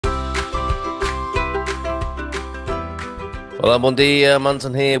Olá, bom dia,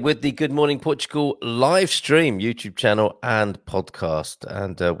 Manton here with the Good Morning Portugal live stream, YouTube channel and podcast.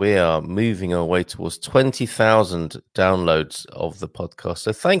 And we are moving our way towards 20,000 downloads of the podcast.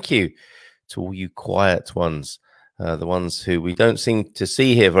 So thank you to all you quiet ones, the ones who we don't seem to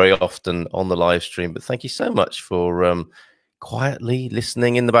see here very often on the live stream. But thank you so much for quietly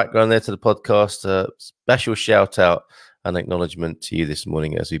listening in the background there to the podcast. Special shout out and acknowledgement to you this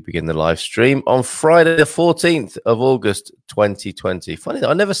morning as we begin the live stream on Friday, the 14th of August, 2020. Funny that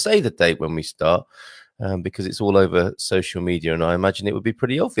I never say the date when we start because it's all over social media, and I imagine it would be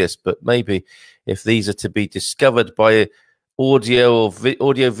pretty obvious. But maybe if these are to be discovered by audio or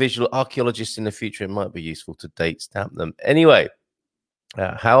audio-visual archaeologists in the future, it might be useful to date stamp them. Anyway,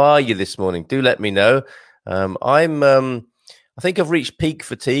 how are you this morning? Do let me know. I think I've reached peak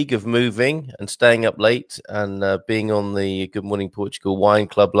fatigue of moving and staying up late and being on the Good Morning Portugal Wine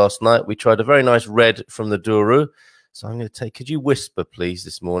Club last night. We tried a very nice red from the Douro. So I'm going to take, could you whisper, please,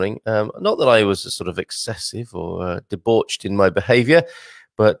 this morning? Not that I was sort of excessive or debauched in my behavior,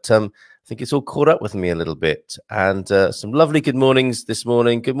 but I think it's all caught up with me a little bit. And some lovely good mornings this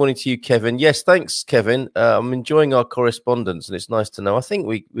morning. Good morning to you, Kevin. Yes, thanks, Kevin. I'm enjoying our correspondence, and it's nice to know. I think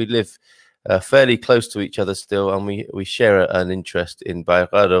we live fairly close to each other still, and we share an interest in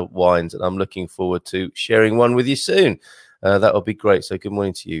Bairrada wines, and I'm looking forward to sharing one with you soon. That will be great. So good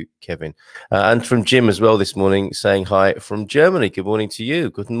morning to you, Kevin. And from Jim as well this morning, saying hi from Germany. Good morning to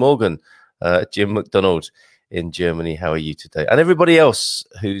you. Guten Morgen, Jim McDonald in Germany. How are you today? And everybody else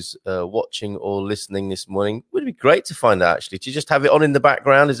who's watching or listening this morning, would be great to find out, actually. Do you just have it on in the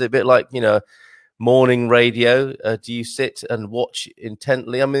background? Is it a bit like, you know, morning radio? Do you sit and watch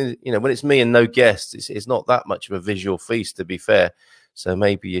intently? I mean, you know, when it's me and no guests, it's not that much of a visual feast, to be fair. So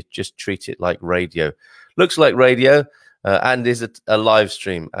maybe you just treat it like radio. Looks like radio and is a live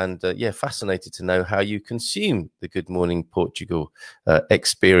stream. And yeah, fascinated to know how you consume the Good Morning Portugal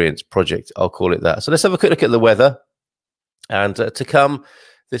experience project. I'll call it that. So let's have a quick look at the weather. And to come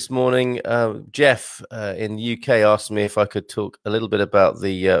this morning, Jeff in the UK asked me if I could talk a little bit about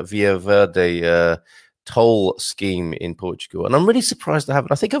the Via Verde toll scheme in Portugal. And I'm really surprised I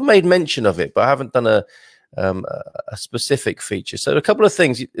haven't. I think I've made mention of it, but I haven't done a specific feature. So a couple of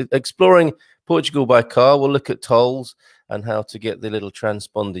things. Exploring Portugal by car, we'll look at tolls and how to get the little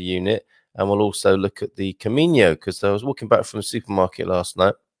transponder unit. And we'll also look at the Camino, because I was walking back from the supermarket last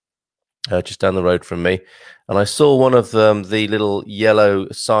night, just down the road from me, and I saw one of the little yellow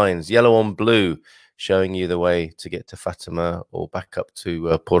signs, yellow on blue, showing you the way to get to Fatima or back up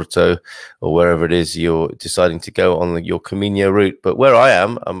to Porto or wherever it is you're deciding to go on your Camino route. But where I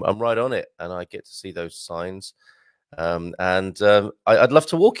am, I'm right on it, and I get to see those signs. I'd love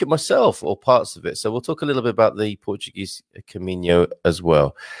to walk it myself, or parts of it. So we'll talk a little bit about the Portuguese Camino as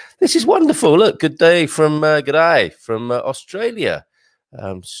well. This is wonderful. Look, good day from G'day from Australia.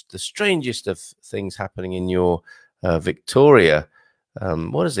 The strangest of things happening in your Victoria.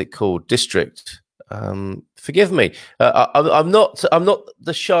 What is it called? District. Forgive me. I'm not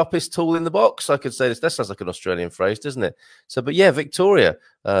the sharpest tool in the box. I could say this. That sounds like an Australian phrase, doesn't it? So, but yeah, Victoria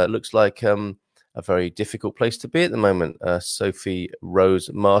looks like a very difficult place to be at the moment. Sophie Rose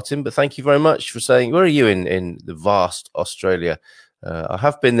Martin. But thank you very much for saying. Where are you in the vast Australia? I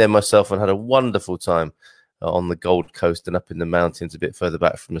have been there myself and had a wonderful time on the Gold Coast and up in the mountains a bit further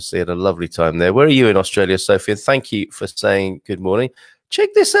back from the sea. Had a lovely time there. Where are you in Australia, Sophie? And thank you for saying good morning. Check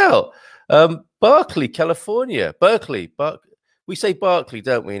this out. Berkeley, California. Berkeley. We say Berkeley,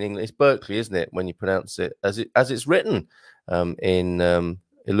 don't we, in English? It's Berkeley, isn't it, when you pronounce it as it's written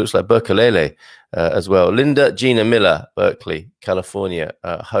it looks like Berkeley as well. Linda Gina Miller, Berkeley, California,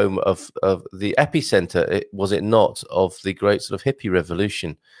 home of the epicenter, was it not, of the great sort of hippie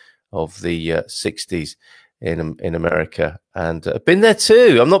revolution of the 60s. In America, and been there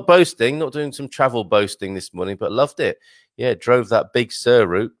too. I'm not boasting, not doing some travel boasting this morning, but loved it. Yeah, drove that Big Sur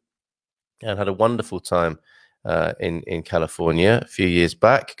route and had a wonderful time in California a few years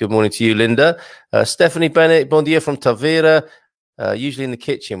back. Good morning to you, Linda. Stephanie Bennett, bon dia from Tavira. Usually in the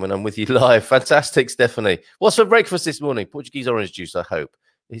kitchen when I'm with you live. Fantastic, Stephanie. What's for breakfast this morning? Portuguese orange juice, I hope.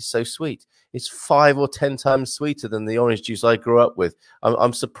 It's so sweet. It's 5 or 10 times sweeter than the orange juice I grew up with.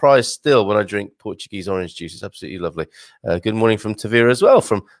 I'm surprised still when I drink Portuguese orange juice. It's absolutely lovely. Good morning from Tavira as well.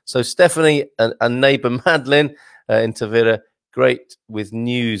 So Stephanie and neighbor Madeline in Tavira. Great with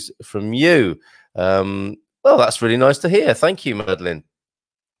news from you. Well, that's really nice to hear. Thank you, Madeline.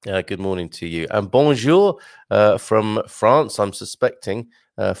 Good morning to you. And bonjour from France, I'm suspecting,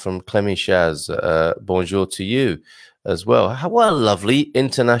 from Clémy Chaz. Bonjour to you as well. What a lovely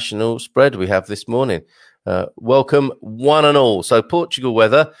international spread we have this morning. Welcome one and all. So Portugal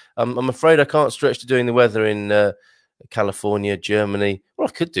weather. I'm afraid I can't stretch to doing the weather in California, Germany. Well,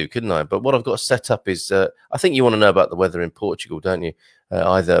 I could do, couldn't I? But what I've got set up is, I think you want to know about the weather in Portugal, don't you?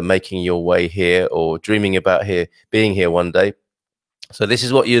 Either making your way here or dreaming about being here one day. So this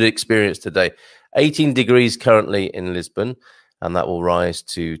is what you'd experience today. 18 degrees currently in Lisbon, and that will rise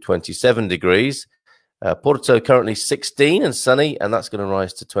to 27 degrees. Porto currently 16 and sunny, and that's going to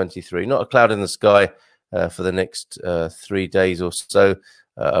rise to 23. Not a cloud in the sky for the next 3 days or so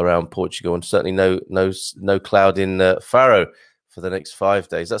around Portugal, and certainly no cloud in Faro for the next 5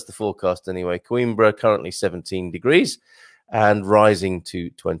 days. That's the forecast anyway. Coimbra currently 17 degrees and rising to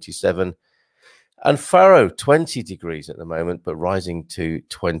 27. And Faro, 20 degrees at the moment, but rising to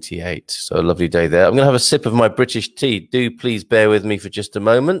 28. So a lovely day there. I'm going to have a sip of my British tea. Do please bear with me for just a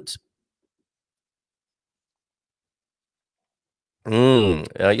moment.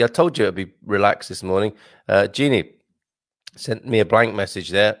 I told you it'd be relaxed this morning. Jeannie sent me a blank message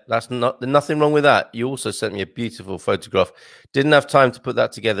there. There's nothing wrong with that. You also sent me a beautiful photograph. Didn't have time to put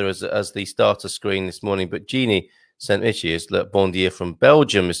that together as the starter screen this morning, but Jeannie sent me, she is, look, bon dia from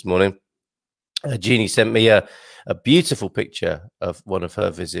Belgium this morning. Jeannie sent me a beautiful picture of one of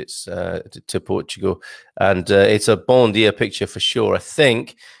her visits to Portugal, and it's a bon dia picture for sure, I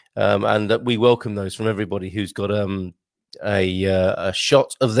think, and we welcome those from everybody who's got a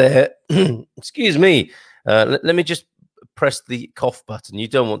shot of their excuse me. Let me just press the cough button. You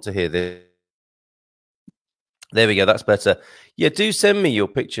don't want to hear this. There we go. That's better. Yeah, do send me your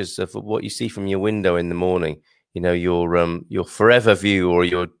pictures of what you see from your window in the morning. You know, your forever view, or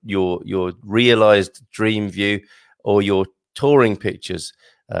your realized dream view, or your touring pictures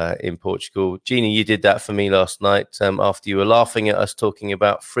in Portugal. Jeannie, you did that for me last night after you were laughing at us talking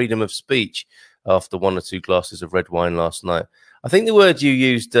about freedom of speech after 1 or 2 glasses of red wine last night. I think the word you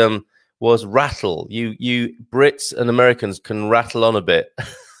used was rattle. You Brits and Americans can rattle on a bit,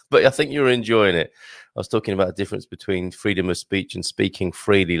 but I think you were enjoying it. I was talking about the difference between freedom of speech and speaking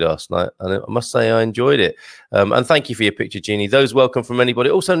freely last night, and I must say I enjoyed it. And thank you for your picture, Jeannie. Those welcome from anybody.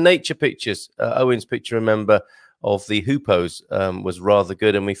 Also, nature pictures. Owen's picture, remember, of the hoopos was rather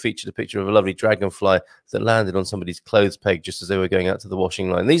good, and we featured a picture of a lovely dragonfly that landed on somebody's clothes peg just as they were going out to the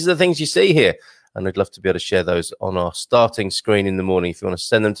washing line. These are the things you see here, and I'd love to be able to share those on our starting screen in the morning. If you want to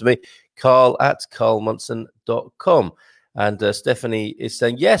send them to me, carl@carlmunson.com. And Stephanie is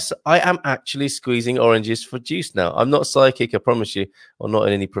saying, yes, I am actually squeezing oranges for juice now. I'm not psychic, I promise you, or not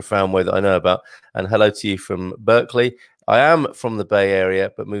in any profound way that I know about. And hello to you from Berkeley. I am from the Bay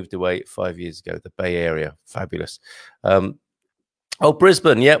Area, but moved away 5 years ago. The Bay Area, fabulous. Oh,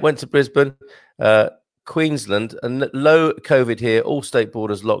 Brisbane, yeah, went to Brisbane. Queensland, and low COVID here, all state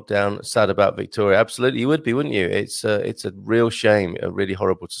borders locked down. Sad about Victoria. Absolutely, you would be, wouldn't you? It's a real shame, really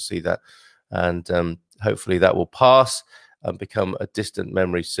horrible to see that. And hopefully that will pass and become a distant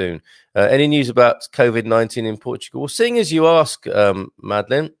memory soon. Any news about COVID-19 in Portugal? Well, seeing as you ask,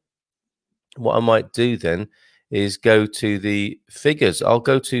 Madeline, what I might do then is go to the figures. I'll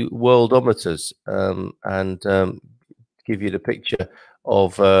go to worldometers and give you the picture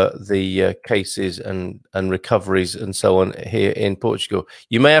of the cases and recoveries and so on here in Portugal.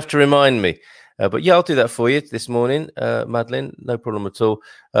 You may have to remind me. But yeah, I'll do that for you this morning, Madeline. No problem at all.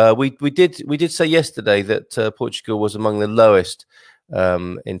 We did say yesterday that Portugal was among the lowest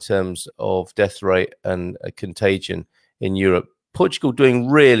in terms of death rate and contagion in Europe. Portugal doing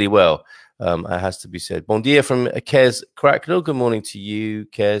really well, it has to be said. Bon dia from Kez Cracknell. Good morning to you,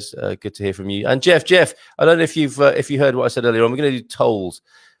 Kez. Good to hear from you. And Jeff, I don't know if you heard what I said earlier on. We're going to do tolls,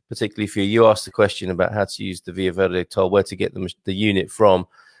 particularly for you. You asked the question about how to use the Via Verde toll, where to get the unit from,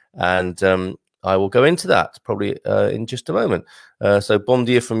 and I will go into that probably in just a moment. So bon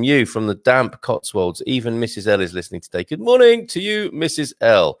dia from you, from the damp Cotswolds. Even Mrs. L is listening today. Good morning to you, Mrs.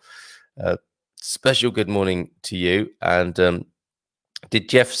 L. Special good morning to you. And did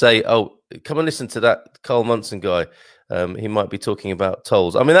Jeff say, oh, come and listen to that Carl Munson guy? He might be talking about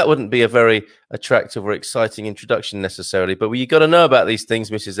tolls. I mean, that wouldn't be a very attractive or exciting introduction necessarily, but you got to know about these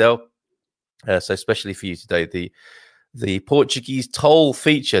things, Mrs. L. So especially for you today, the Portuguese toll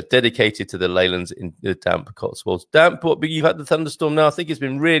feature dedicated to the leylands in the damp Cotswolds. Damp, but you've had the thunderstorm now. I think it's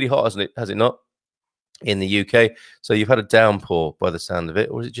been really hot, hasn't it? Has it not? In the UK. So you've had a downpour by the sound of it,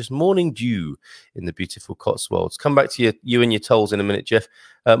 or is it just morning dew in the beautiful Cotswolds? Come back to you and your tolls in a minute, Jeff.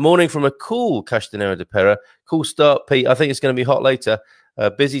 Morning from a cool Castanera de Pera. Cool start, Pete. I think it's going to be hot later.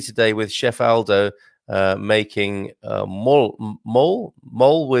 Busy today with Chef Aldo making mol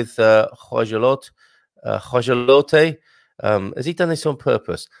with hojalote. Has he done this on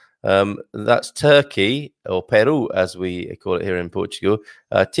purpose? That's turkey, or Peru, as we call it here in Portugal.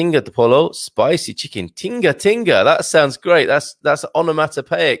 Tinga de polo, spicy chicken. Tinga. That sounds great. That's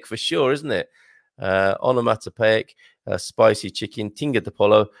onomatopoeic for sure, isn't it? Onomatopoeic. spicy chicken, tinga de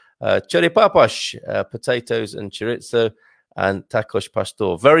polo, choripapas, potatoes and chorizo, and tacos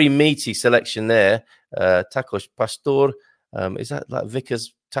pastor. Very meaty selection there. Tacos pastor, is that like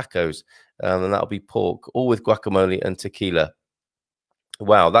Vickers tacos? And that'll be pork, all with guacamole and tequila.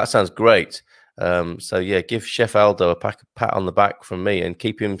 Wow, that sounds great. So yeah, give Chef Aldo a pat on the back from me and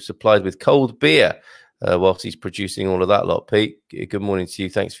keep him supplied with cold beer whilst he's producing all of that lot. Pete, good morning to you.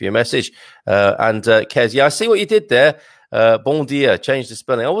 Thanks for your message. And Kez, yeah, I see what you did there. Bon dia, change the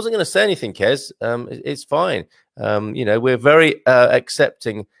spelling. I wasn't going to say anything, Kez. It's fine. You know, we're very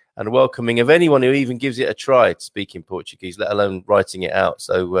accepting and welcoming of anyone who even gives it a try speaking Portuguese, let alone writing it out.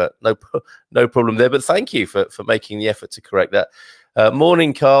 So no problem there. But thank you for making the effort to correct that.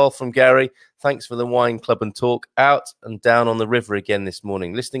 Morning, Carl from Gary. Thanks for the wine club and talk. Out and down on the river again this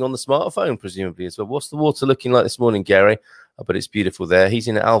morning. Listening on the smartphone, presumably, as well. What's the water looking like this morning, Gary? Oh, but it's beautiful there. He's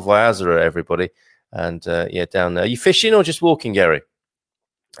in Alvazara, everybody. And yeah, down there. Are you fishing or just walking, Gary?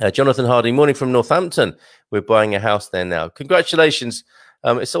 Jonathan Harding, morning from Northampton. We're buying a house there now. Congratulations.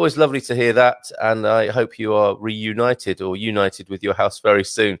 It's always lovely to hear that. And I hope you are reunited or united with your house very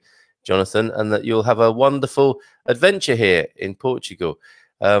soon, Jonathan, and that you'll have a wonderful adventure here in Portugal.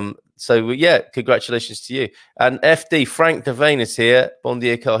 So yeah, congratulations to you. And FD Frank Devane is here. Bon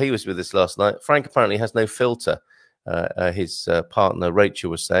dia, Carl. He was with us last night. Frank apparently has no filter. His partner Rachel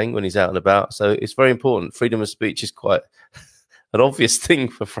was saying when he's out and about. So it's very important. Freedom of speech is quite an obvious thing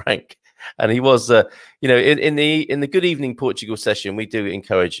for Frank. And he was, you know, in the Good Evening Portugal session, we do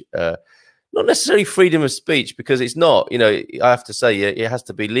encourage not necessarily freedom of speech, because it's not, you know, I have to say it has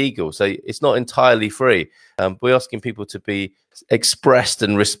to be legal. So it's not entirely free. We're asking people to be expressed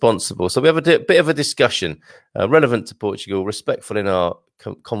and responsible. So we have a bit of a discussion relevant to Portugal, respectful in our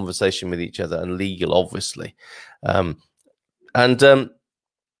conversation with each other, and legal, obviously.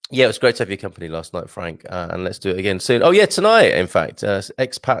 Yeah, it was great to have your company last night, Frank, and let's do it again soon. Oh, yeah, tonight, in fact,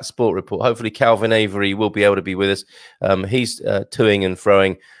 Expat Sport Report. Hopefully Calvin Avery will be able to be with us. He's toing and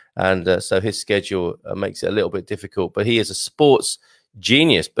froing, and so his schedule makes it a little bit difficult, but he is a sports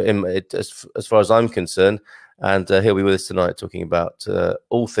genius, but as far as I'm concerned, and he'll be with us tonight talking about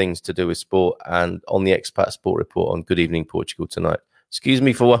all things to do with sport and on the Expat Sport Report on Good Evening Portugal tonight. Excuse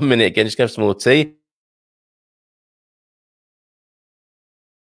me for 1 minute again, just have some more tea.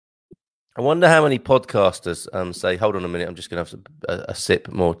 I wonder how many podcasters say, hold on a minute, I'm just going to have a sip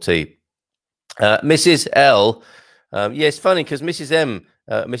more tea. Mrs. L, yeah, it's funny because Mrs. M,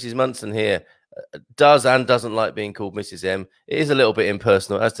 Mrs. Munson here, does and doesn't like being called Mrs. M. It is a little bit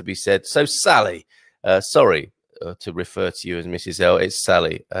impersonal, as to be said. So Sally, sorry to refer to you as Mrs. L, it's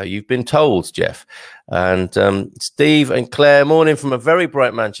Sally. You've been told, Jeff. And Steve and Claire, morning from a very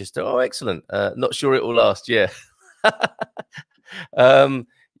bright Manchester. Oh, excellent. Not sure it will last, yeah.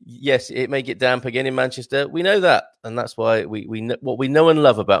 Yes, it may get damp again in Manchester. We know that, and that's why we know what we know and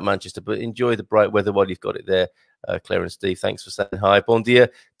love about Manchester. But enjoy the bright weather while you've got it there, Claire and Steve. Thanks for saying hi. Bon dia.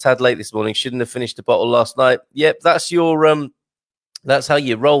 Tad late this morning. Shouldn't have finished the bottle last night. Yep, that's your that's how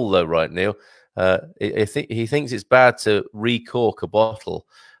you roll, though, right, Neil? He thinks it's bad to recork a bottle,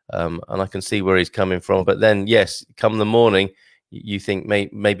 and I can see where he's coming from. But then, yes, come the morning, you think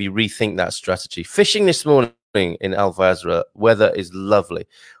maybe rethink that strategy. Fishing this morning in Alvazara, weather is lovely.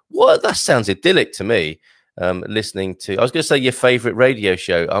 What, that sounds idyllic to me. Listening to, I was going to say your favorite radio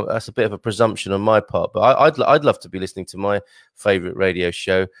show. That's a bit of a presumption on my part, but I'd love to be listening to my favorite radio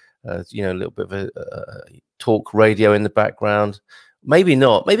show. You know, a little bit of a talk radio in the background. Maybe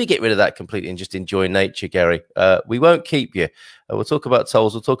not. Maybe get rid of that completely and just enjoy nature, Gary. We won't keep you. We'll talk about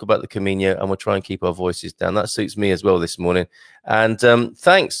tolls. We'll talk about the Camino, and we'll try and keep our voices down. That suits me as well this morning. And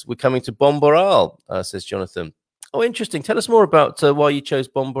thanks. We're coming to Bomboral, says Jonathan. Oh, interesting. Tell us more about why you chose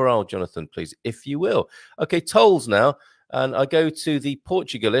Bomboral, Jonathan, please, if you will. Okay, tolls now. And I go to the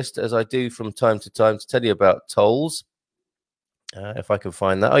Portugalist, as I do from time to time, to tell you about tolls. If I can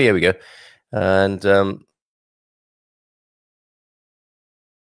find that. Oh, here we go. And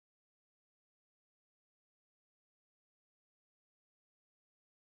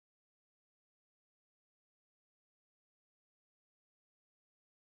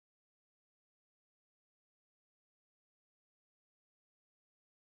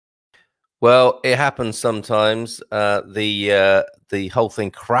well, it happens sometimes. The whole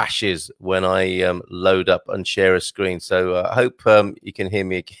thing crashes when I load up and share a screen. So I hope you can hear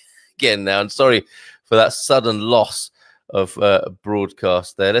me again now. And sorry for that sudden loss of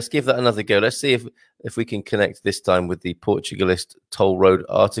broadcast there. Let's give that another go. Let's see if we can connect this time with the Portugalist toll road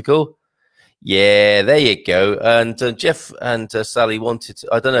article. Yeah, there you go. And Jeff and Sally wanted to,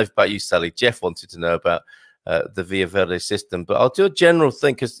 I don't know about you, Sally. Jeff wanted to know about the Via Verde system, but I'll do a general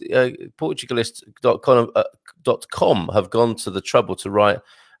thing because Portugalist.com Portugalist.com have gone to the trouble to write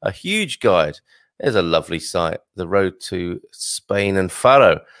a huge guide. There's a lovely site, the road to Spain and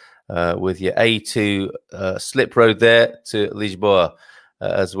Faro, with your A2 slip road there to Lisboa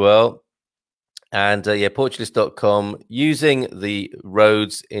as well. And yeah, Portugalist.com, using the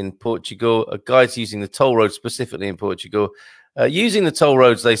roads in Portugal, a guide's using the toll roads specifically in Portugal. Using the toll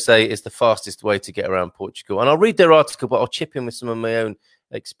roads, they say, is the fastest way to get around Portugal. And I'll read their article, but I'll chip in with some of my own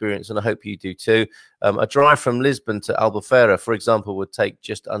experience, and I hope you do too. A drive from Lisbon to Albufeira, for example, would take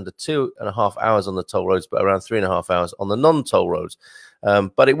just under 2.5 hours on the toll roads, but around 3.5 hours on the non-toll roads.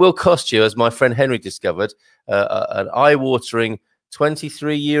 But it will cost you, as my friend Henry discovered, an eye-watering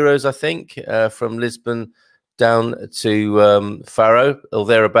 23 euros, I think, from Lisbon down to Faro or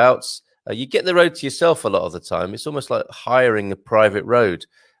thereabouts. You get the road to yourself a lot of the time. It's almost like hiring a private road,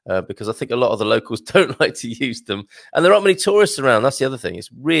 because I think a lot of the locals don't like to use them. And there aren't many tourists around. That's the other thing.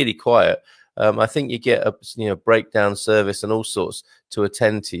 It's really quiet. I think you get a breakdown service and all sorts to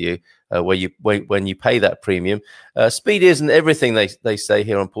attend to you when you pay that premium. Speed isn't everything, they say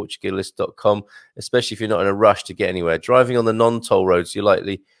here on Portugalist.com, especially if you're not in a rush to get anywhere. Driving on the non-toll roads, you're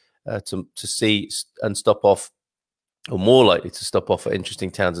likely to see and stop off, or more likely to stop off at interesting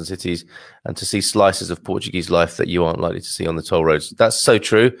towns and cities and to see slices of Portuguese life that you aren't likely to see on the toll roads. That's so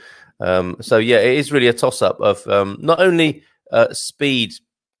true. So yeah, it is really a toss-up of not only speed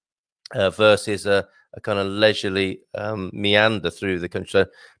versus a kind of leisurely meander through the country,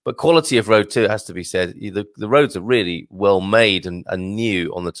 but quality of road too, it has to be said. The roads are really well made and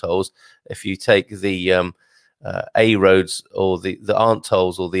new on the tolls. If you take the A roads, or the aren't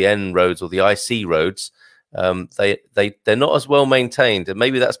tolls, or the N roads, or the IC roads, they're not as well maintained, and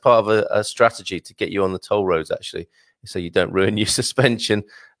maybe that's part of a strategy to get you on the toll roads, actually, so you don't ruin your suspension,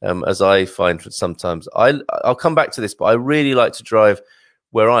 as I find sometimes. I'll come back to this, but I really like to drive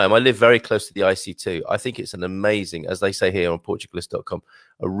where I am. I live very close to the IC2. I think it's an amazing, as they say here on Portugalist.com,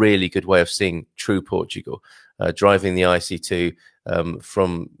 a really good way of seeing true Portugal. Driving the IC2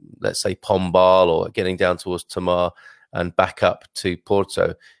 from, let's say, Pombal, or getting down towards Tomar and back up to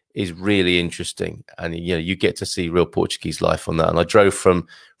Porto is really interesting. And you get to see real Portuguese life on that. And I drove from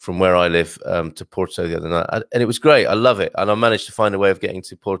where I live to Porto the other night, and it was great. I love it. And I managed to find a way of getting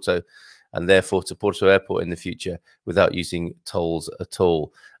to Porto, and therefore to Porto Airport in the future, without using tolls at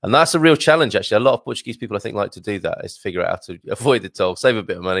all. And that's a real challenge, actually. A lot of Portuguese people, I think, like to do that, is figure out how to avoid the toll, save a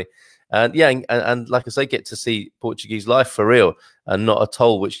bit of money. And yeah, and like I say, get to see Portuguese life for real, and not a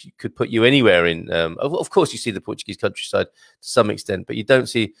toll which could put you anywhere in. Of course, you see the Portuguese countryside to some extent, but you don't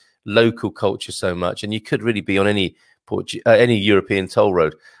see local culture so much. And you could really be on any European toll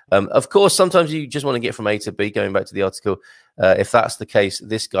road. Of course, sometimes you just want to get from A to B, going back to the article. If that's the case,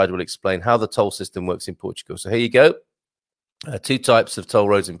 this guide will explain how the toll system works in Portugal. So here you go. Two types of toll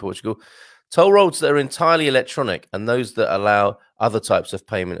roads in Portugal. Toll roads that are entirely electronic, and those that allow other types of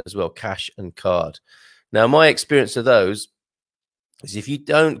payment as well, cash and card. Now, my experience of those is if you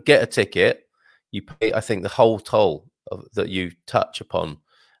don't get a ticket, you pay, I think, the whole toll that you touch upon.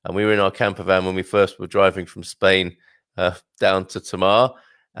 And we were in our camper van when we first were driving from Spain down to Tomar,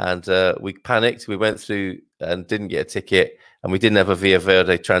 and we panicked. We went through and didn't get a ticket, and we didn't have a Via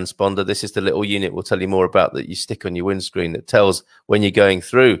Verde transponder. This is the little unit we'll tell you more about that you stick on your windscreen that tells when you're going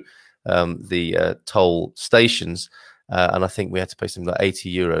through the toll stations. And I think we had to pay something like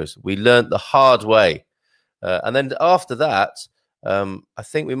 80 euros. We learned the hard way. And then after that, I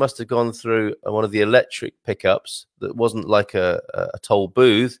think we must have gone through one of the electric pickups that wasn't like a toll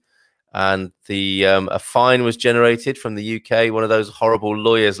booth, and the a fine was generated from the UK. One of those horrible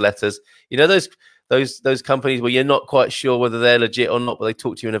lawyers' letters, those companies where you're not quite sure whether they're legit or not, but they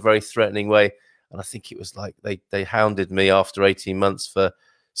talk to you in a very threatening way. And I think it was like they hounded me after 18 months for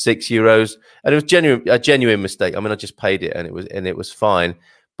 €6, and it was a genuine mistake. I mean, I just paid it, and it was fine.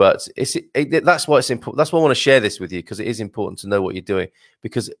 But that's why it's important. That's why I want to share this with you, because it is important to know what you're doing.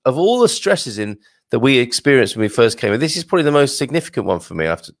 Because of all the stresses that we experienced when we first came in, this is probably the most significant one for me,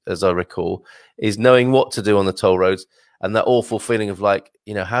 as I recall, is knowing what to do on the toll roads, and that awful feeling of like,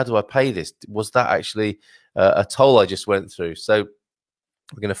 how do I pay this? Was that actually a toll I just went through? So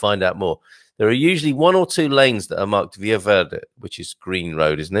we're going to find out more. There are usually 1 or 2 lanes that are marked Via Verde, which is green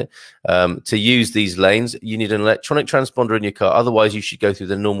road, isn't it? To use these lanes, you need an electronic transponder in your car. Otherwise, you should go through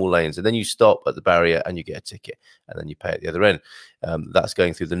the normal lanes. And then you stop at the barrier and you get a ticket. And then you pay at the other end. That's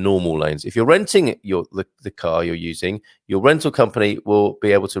going through the normal lanes. If you're renting the car you're using, your rental company will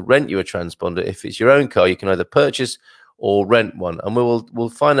be able to rent you a transponder. If it's your own car, you can either purchase or rent one, and we'll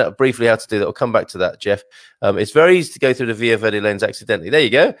find out briefly how to do that. We'll come back to that, Jeff. It's very easy to go through the Via Verde lanes accidentally. There you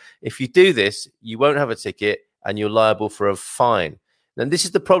go. If you do this, you won't have a ticket, and you're liable for a fine. And this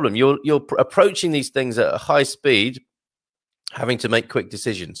is the problem. You're approaching these things at a high speed, having to make quick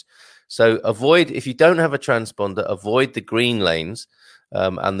decisions. So avoid, if you don't have a transponder, avoid the green lanes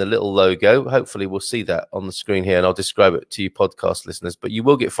and the little logo. Hopefully we'll see that on the screen here, and I'll describe it to you podcast listeners. But you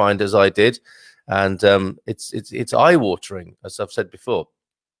will get fined, as I did, and it's eye-watering, as I've said before.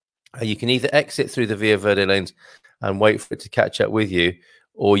 You can either exit through the Via Verde lanes and wait for it to catch up with you,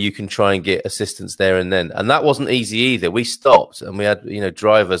 or you can try and get assistance there and then. And that wasn't easy either. We stopped, and we had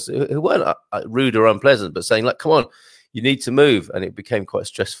drivers who weren't rude or unpleasant, but saying, like, come on, you need to move. And it became quite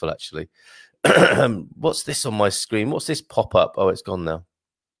stressful, actually. What's this on my screen? What's this pop-up? Oh, it's gone now.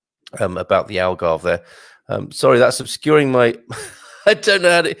 About the Algarve there. Sorry, that's obscuring my... I don't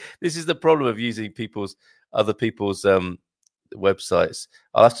know how to... This is the problem of using other people's websites.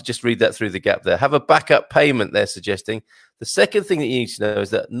 I'll have to just read that through the gap there. Have a backup payment, they're suggesting. The second thing that you need to know is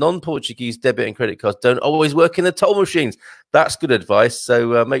that non-Portuguese debit and credit cards don't always work in the toll machines. That's good advice.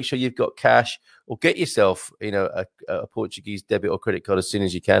 So make sure you've got cash, or get yourself, a Portuguese debit or credit card as soon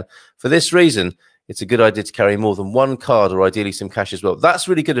as you can. For this reason, it's a good idea to carry more than one card, or ideally some cash as well. That's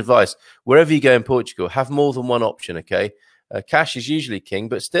really good advice. Wherever you go in Portugal, have more than one option, okay? Cash is usually king,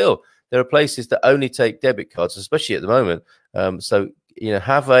 but still, there are places that only take debit cards, especially at the moment. So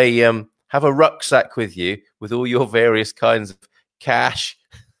have a rucksack with you with all your various kinds of cash,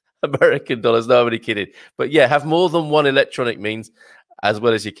 American dollars. No, I'm only kidding. But yeah, have more than one electronic means as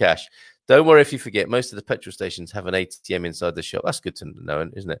well as your cash. Don't worry if you forget. Most of the petrol stations have an ATM inside the shop. That's good to know,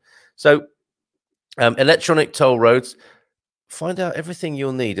 isn't it? So electronic toll roads. Find out everything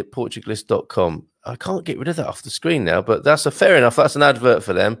you'll need at Portugalist.com. I can't get rid of that off the screen now, but that's fair enough. That's an advert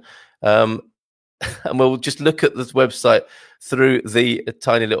for them. And we'll just look at this website through the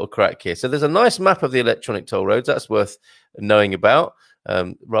tiny little crack here. So there's a nice map of the electronic toll roads. That's worth knowing about,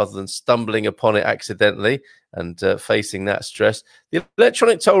 rather than stumbling upon it accidentally and facing that stress. The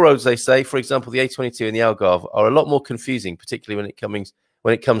electronic toll roads, they say, for example, the A22 and the Algarve, are a lot more confusing, particularly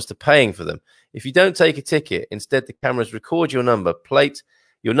when it comes to paying for them. If you don't take a ticket, instead the cameras record your number plate,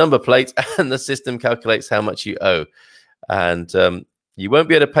 and the system calculates how much you owe. And you won't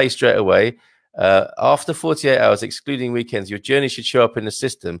be able to pay straight away. After 48 hours, excluding weekends, your journey should show up in the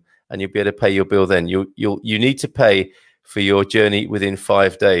system, and you'll be able to pay your bill then. You need to pay for your journey within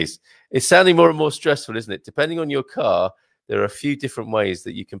 5 days. It's sounding more and more stressful, isn't it? Depending on your car, there are a few different ways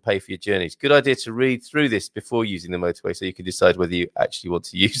that you can pay for your journeys. Good idea to read through this before using the motorway, so you can decide whether you actually want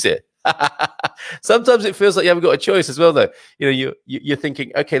to use it. Sometimes it feels like you haven't got a choice as well, though. You're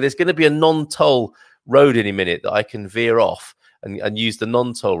thinking, okay, there's going to be a non-toll road any minute that I can veer off and use the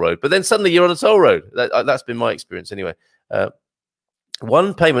non-toll road. But then suddenly you're on a toll road. That's been my experience anyway.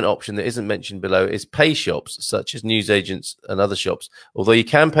 One payment option that isn't mentioned below is pay shops, such as newsagents and other shops. Although you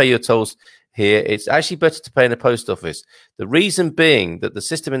can pay your tolls here, it's actually better to pay in a post office. The reason being that the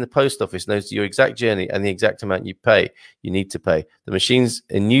system in the post office knows your exact journey and the exact amount you need to pay. The machines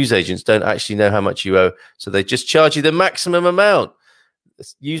in newsagents don't actually know how much you owe, so they just charge you the maximum amount.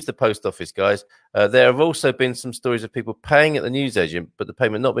 Use the post office, guys. There have also been some stories of people paying at the newsagent, but the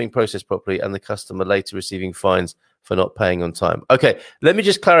payment not being processed properly, and the customer later receiving fines for not paying on time. Okay, let me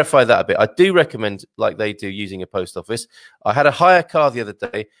just clarify that a bit. I do recommend, like they do, using a post office. I had a hire car the other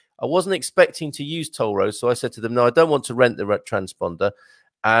day. I wasn't expecting to use toll roads, so I said to them, no, I don't want to rent the transponder.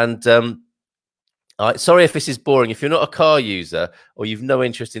 And sorry if this is boring. If you're not a car user or you've no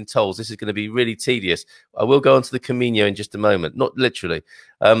interest in tolls, this is going to be really tedious. I will go on to the Camino in just a moment, not literally.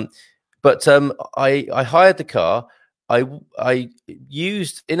 But I hired the car. I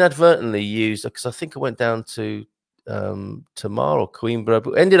inadvertently used, because I think I went down to Tamar or Coimbra,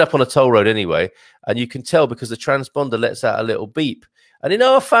 but ended up on a toll road anyway. And you can tell because the transponder lets out a little beep. And in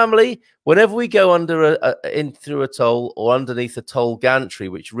our family, whenever we go in through a toll or underneath a toll gantry,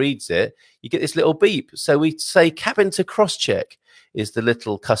 which reads it, you get this little beep. So we say cabin to cross check is the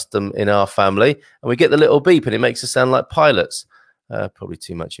little custom in our family. And we get the little beep and it makes us sound like pilots. Probably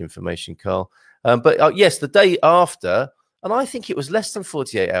too much information, Carl. But yes, the day after, and I think it was less than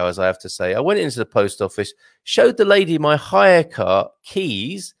 48 hours, I have to say, I went into the post office, showed the lady my hire car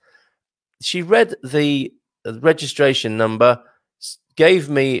keys. She read the registration number, gave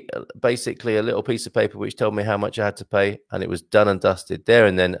me basically a little piece of paper which told me how much I had to pay, and it was done and dusted there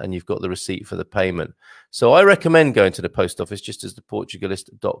and then, and you've got the receipt for the payment. So I recommend going to the post office, just as the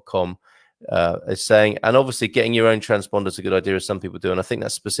Portugalist.com is saying, and obviously getting your own transponder is a good idea, as some people do, and I think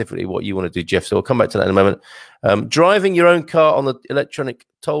that's specifically what you want to do, Jeff, so I'll come back to that in a moment. Driving your own car on the electronic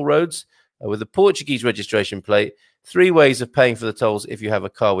toll roads with a Portuguese registration plate. 3 ways of paying for the tolls if you have a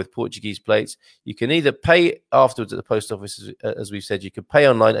car with Portuguese plates. You can either pay afterwards at the post office, as we've said. You can pay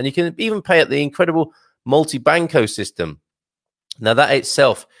online, and you can even pay at the incredible multi-banco system. Now that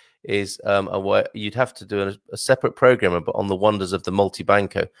itself is a way you'd have to do a separate program but on the wonders of the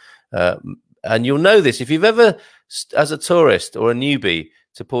multi-banco. And you'll know this if you've ever, as a tourist or a newbie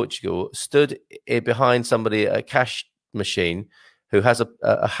to Portugal, stood behind somebody at a cash machine who has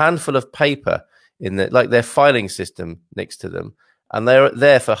a handful of paper in like their filing system next to them, and they're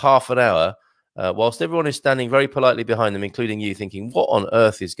there for half an hour. Whilst everyone is standing very politely behind them, including you, thinking, what on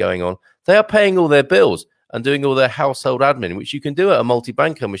earth is going on? They are paying all their bills and doing all their household admin, which you can do at a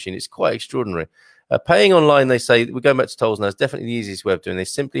multi-banco machine. It's quite extraordinary. Paying online, they say, we're going back to tolls now, is definitely the easiest way of doing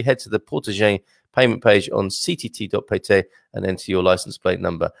this. Simply head to the Portugal payment page on ctt.pt and enter your license plate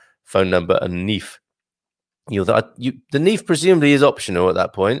number, phone number, and NIF. The NIF presumably is optional at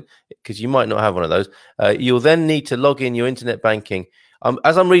that point because you might not have one of those. You'll then need to log in your internet banking.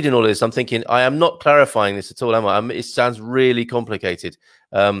 As I'm reading all this, I'm thinking, I am not clarifying this at all, am I? It sounds really complicated.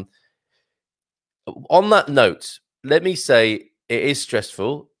 On that note, let me say it is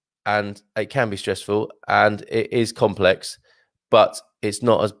stressful, and it can be stressful, and it is complex, but it's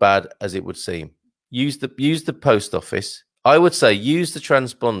not as bad as it would seem. Use the post office. I would say use the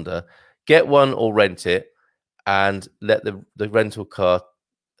transponder, get one or rent it, and let the rental car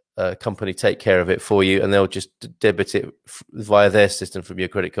company take care of it for you, and they'll just debit it via their system from your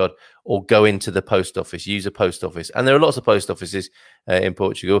credit card, or go into the post office. Use a post office, and there are lots of post offices in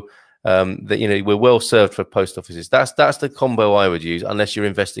Portugal. That we're well served for post offices. That's the combo I would use, unless you're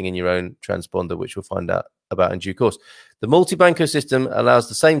investing in your own transponder, which we'll find out about in due course. The multi-banco system allows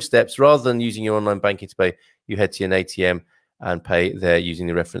the same steps. Rather than using your online banking to pay, you head to an ATM and pay there using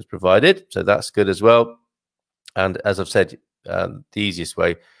the reference provided. So that's good as well. And as I've said, the easiest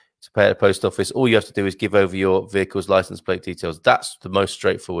way to pay at a post office, all you have to do is give over your vehicle's license plate details. That's the most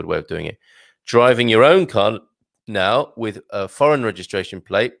straightforward way of doing it. Driving your own car now with a foreign registration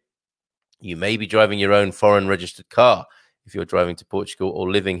plate, you may be driving your own foreign registered car if you're driving to Portugal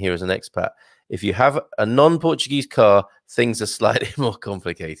or living here as an expat. If you have a non-Portuguese car, things are slightly more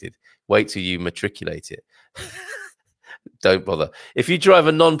complicated. Wait till you matriculate it. Don't bother. If you drive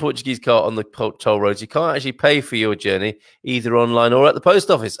a non-Portuguese car on the toll roads, you can't actually pay for your journey either online or at the post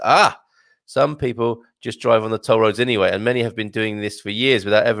office. Some people just drive on the toll roads anyway, and many have been doing this for years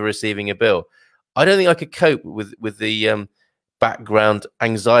without ever receiving a bill. I don't think I could cope with the background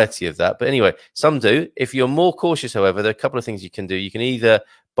anxiety of that. But anyway, some do. If you're more cautious, however, there are a couple of things you can do. You can either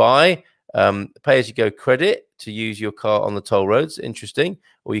buy pay-as-you-go credit to use your car on the toll roads. Interesting.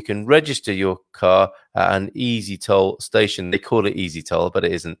 Or you can register your car at an easy toll station. They call it easy toll, but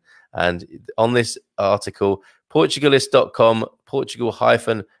it isn't. And on this article, Portugalist.com,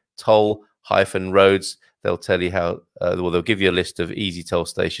 Portugal-toll-roads, they'll tell you how, they'll give you a list of easy toll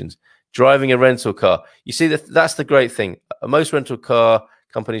stations. Driving a rental car. You see, that's the great thing. Most rental car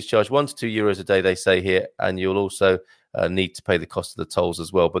companies charge €1 to €2 a day, they say here, and you'll also need to pay the cost of the tolls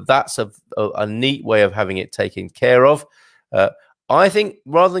as well. But that's a neat way of having it taken care of. I think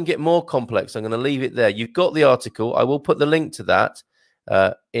rather than get more complex, I'm going to leave it there. You've got the article. I will put the link to that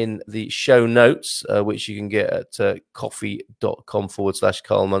in the show notes, which you can get at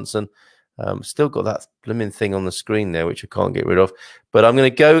coffee.com/Carl Munson. Still got that blooming thing on the screen there, which I can't get rid of. But I'm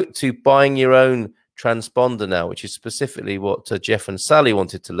going to go to buying your own transponder now, which is specifically what Jeff and Sally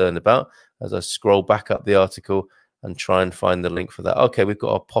wanted to learn about, as I scroll back up the article and try and find the link for that. Okay, we've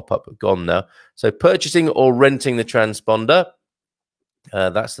got our pop-up gone now. So purchasing or renting the transponder.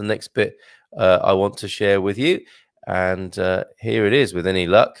 That's the next bit I want to share with you. And here it is with any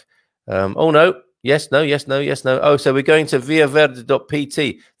luck. Oh, no. Yes, no, yes, no, yes, no. Oh, so we're going to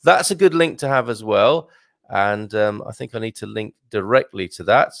viaverde.pt. That's a good link to have as well. And I think I need to link directly to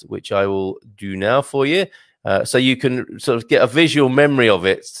that, which I will do now for you. So you can sort of get a visual memory of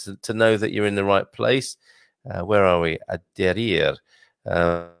it to know that you're in the right place. Where are we? Aderir.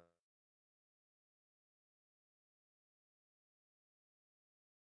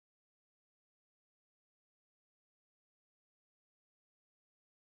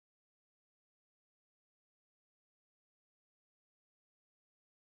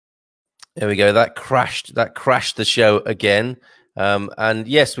 There we go. That crashed the show again. And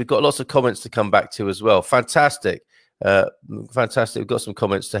yes, we've got lots of comments to come back to as well. Fantastic. Fantastic. We've got some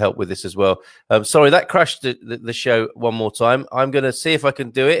comments to help with this as well. Sorry, that crashed the show one more time. I'm going to see if I can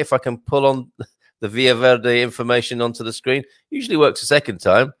do it. If I can pull on the Via Verde information onto the screen. Usually works a second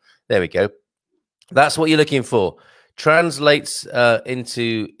time. There we go. That's what you're looking for. Translates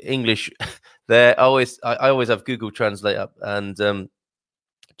into English. I always have Google Translate up, and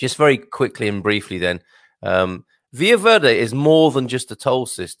just very quickly and briefly then, Via Verde is more than just a toll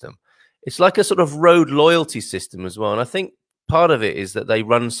system. It's like a sort of road loyalty system as well. And I think part of it is that they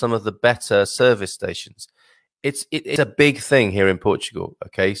run some of the better service stations it's a big thing here in Portugal.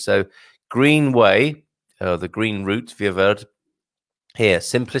 Okay, so green way, the green route, Via Verde. Here,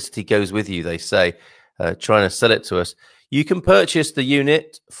 simplicity goes with you, they say, trying to sell it to us. You can purchase the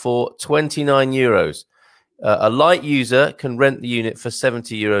unit for 29 euros. A light user can rent the unit for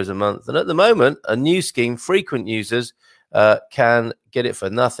 70 euros a month. And at the moment, a new scheme, frequent users can get it for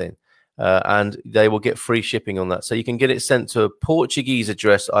nothing. And they will get free shipping on that. So you can get it sent to a Portuguese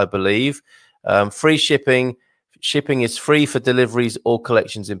address, I believe. Free shipping. Shipping is free for deliveries or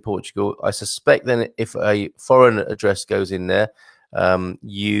collections in Portugal. I suspect then if a foreign address goes in there,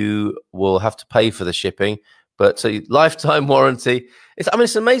 you will have to pay for the shipping. But so lifetime warranty. I mean,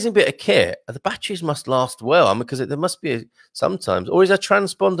 it's an amazing bit of kit. The batteries must last well. I mean, because there must be sometimes, or is a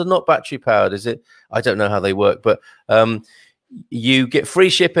transponder not battery powered? Is it? I don't know how they work, but you get free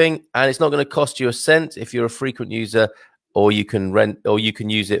shipping, and it's not going to cost you a cent if you're a frequent user, or you can rent, or you can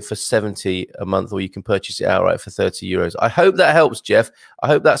use it for 70 a month, or you can purchase it outright for 30 euros. I hope that helps, Jeff. I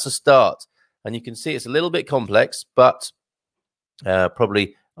hope that's a start. And you can see it's a little bit complex, but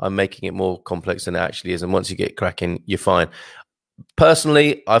probably I'm making it more complex than it actually is. And once you get cracking, you're fine.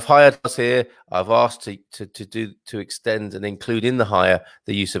 Personally, I've hired us here. I've asked to extend and include in the hire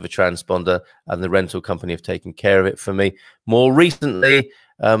the use of a transponder, and the rental company have taken care of it for me. More recently,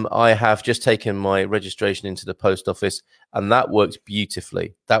 I have just taken my registration into the post office, and that works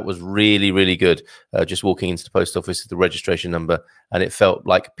beautifully. That was really, really good. Just walking into the post office with the registration number, and it felt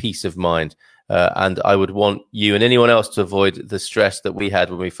like peace of mind. And I would want you and anyone else to avoid the stress that we had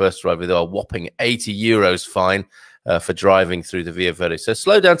when we first arrived with our whopping 80 euros fine for driving through the Via Verde. So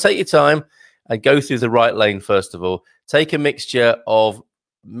slow down, take your time, and go through the right lane first of all. Take a mixture of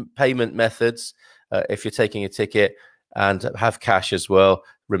payment methods if you're taking a ticket, and have cash as well.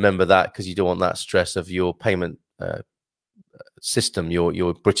 Remember that, because you don't want that stress of your payment system,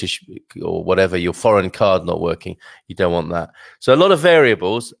 your British or whatever, your foreign card not working. You don't want that. So a lot of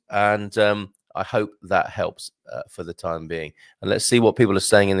variables, and I hope that helps for the time being. And let's see what people are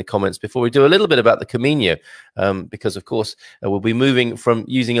saying in the comments before we do a little bit about the Camino, because of course we'll be moving from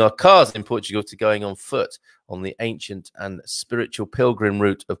using our cars in Portugal to going on foot on the ancient and spiritual pilgrim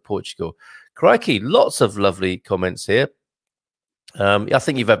route of Portugal. Crikey, lots of lovely comments here. I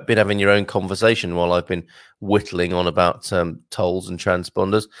think you've been having your own conversation while I've been whittling on about tolls and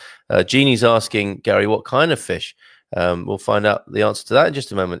transponders. Jeannie's asking, Gary, what kind of fish? We'll find out the answer to that in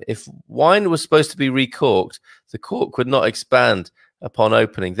just a moment. If wine was supposed to be recorked, the cork would not expand upon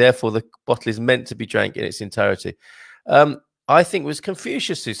opening. Therefore, the bottle is meant to be drank in its entirety. I think it was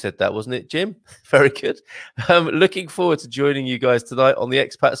Confucius who said that, wasn't it, Jim? Very good. Looking forward to joining you guys tonight on the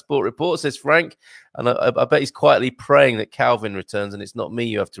Expat Sport Report, says Frank. And I bet he's quietly praying that Calvin returns and it's not me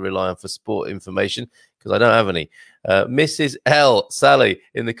you have to rely on for sport information, because I don't have any. Mrs. L. Sally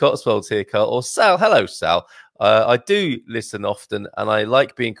in the Cotswolds here, Carl. Or Sal. Hello, Sal. I do listen often, and I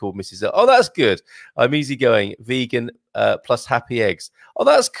like being called Mrs. L. Oh, that's good. I'm easygoing, vegan, plus happy eggs. Oh,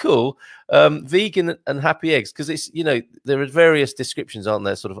 that's cool. Vegan and happy eggs, because it's, you know, there are various descriptions, aren't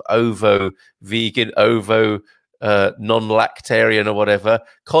there? Sort of ovo, vegan, ovo, non-lactarian or whatever.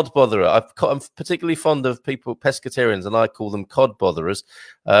 Cod botherer. I'm particularly fond of people, pescatarians, and I call them cod botherers.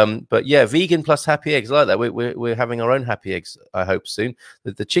 But yeah, vegan plus happy eggs, I like that. We're having our own happy eggs, I hope, soon.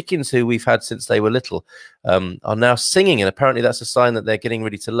 The chickens who we've had since they were little are now singing, and apparently that's a sign that they're getting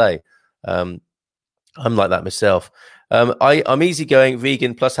ready to lay. I'm like that myself. I'm easygoing,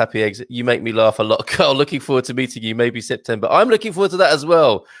 vegan plus happy eggs. You make me laugh a lot, Carl. Looking forward to meeting you, maybe September. I'm looking forward to that as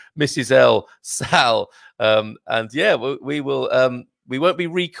well, Mrs. L, Sal. And yeah, we will. We won't be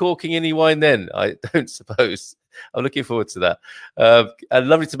recorking any wine then, I don't suppose. I'm looking forward to that. And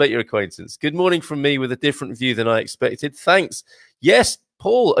lovely to make your acquaintance. Good morning from me with a different view than I expected. Thanks. Yes,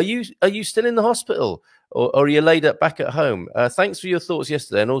 Paul, are you still in the hospital? Or are you laid up back at home? Thanks for your thoughts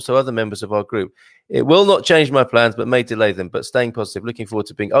yesterday, and also other members of our group. It will not change my plans, but may delay them. But staying positive, looking forward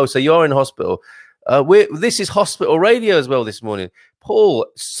to being. Oh, so you are in hospital. This is hospital radio as well this morning. Paul,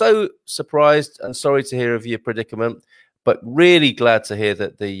 so surprised and sorry to hear of your predicament, but really glad to hear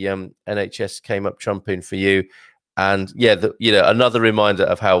that the NHS came up trumping for you. And yeah, another reminder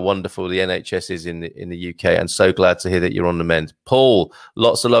of how wonderful the NHS is in the UK. And so glad to hear that you're on the mend. Paul,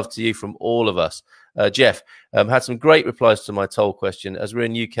 lots of love to you from all of us. Jeff had some great replies to my toll question. As we're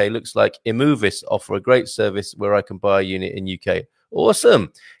in UK, looks like Immovis offer a great service where I can buy a unit in UK.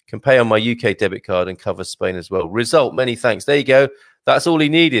 Awesome. Can pay on my UK debit card and cover Spain as well. Result, many thanks. There you go. That's all he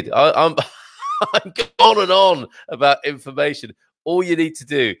needed. I'm I'm on and on about information. All you need to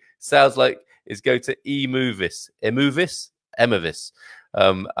do, sounds like, is go to Immovis, and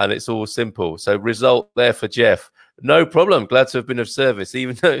it's all simple. So result there for Jeff. No problem. Glad to have been of service,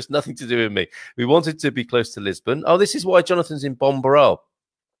 even though it's nothing to do with me. We wanted to be close to Lisbon. Oh, this is why Jonathan's in Bombarral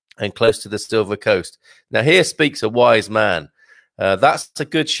and close to the Silver Coast. Now, here speaks a wise man. That's a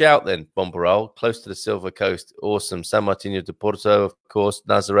good shout then, Bombarral, close to the Silver Coast. Awesome. San Martino de Porto, of course,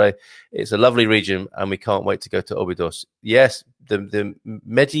 Nazaré. It's a lovely region, and we can't wait to go to Óbidos. Yes, the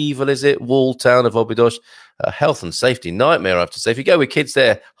medieval, is it, wall town of Óbidos. Health and safety nightmare, I have to say. If you go with kids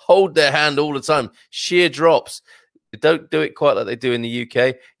there, hold their hand all the time. Sheer drops. They don't do it quite like they do in the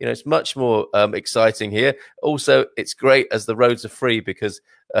UK. You know, it's much more exciting here. Also, it's great as the roads are free because,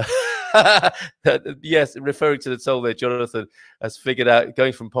 yes, referring to the toll there, Jonathan has figured out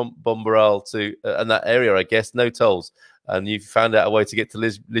going from Bombarral to and that area, I guess, no tolls. And you found out a way to get to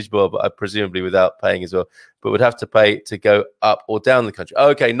Lisboa, but presumably without paying as well. But would have to pay to go up or down the country.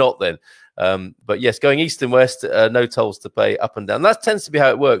 Okay, not then. But yes, going east and west, no tolls to pay up and down. That tends to be how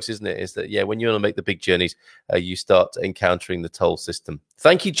it works, isn't it? Is that, yeah, when you want to make the big journeys, you start encountering the toll system.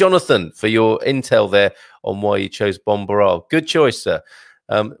 Thank you, Jonathan, for your intel there on why you chose Bombarral. Good choice, sir.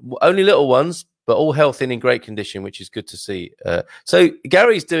 Only little ones, but all healthy and in great condition, which is good to see. So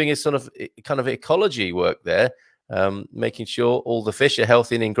Gary's doing his sort of kind of ecology work there, making sure all the fish are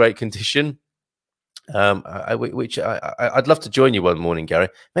healthy and in great condition. I'd love to join you one morning, Gary.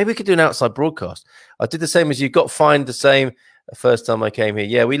 Maybe we could do an outside broadcast. I did the same as you. Got fined the same first time I came here.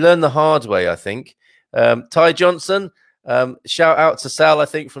 Yeah, we learned the hard way, I think. Ty Johnson, shout out to Sal, I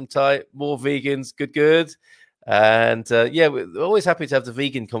think, from Ty. More vegans, good. And yeah, we're always happy to have the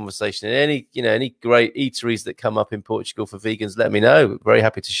vegan conversation. And any great eateries that come up in Portugal for vegans, let me know. Very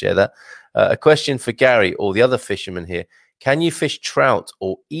happy to share that. A question for Gary or the other fishermen here: can you fish trout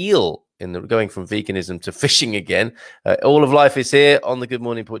or eel? Going from veganism to fishing again. All of life is here on the Good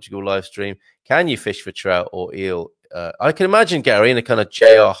Morning Portugal live stream. Can you fish for trout or eel? I can imagine Gary in a kind of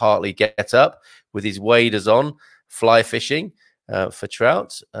J.R. Hartley get up with his waders on, fly fishing for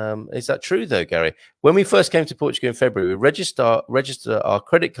trout. Is that true though, Gary? When we first came to Portugal in February, we register our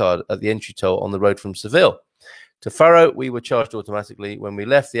credit card at the entry toll on the road from Seville to Faro. We were charged automatically. When we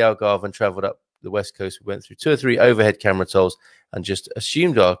left the Algarve and travelled up the west coast, we went through 2 or 3 overhead camera tolls and just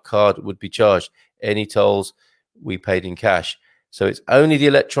assumed our card would be charged. Any tolls we paid in cash. So it's only the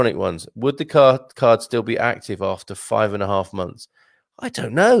electronic ones. Would the card still be active after 5.5 months? I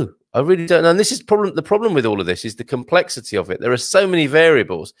don't know. I really don't know. And this is the problem with all of this is the complexity of it. There are so many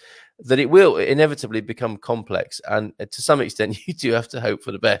variables that it will inevitably become complex. And to some extent, you do have to hope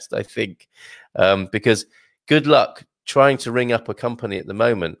for the best, I think, because good luck trying to ring up a company at the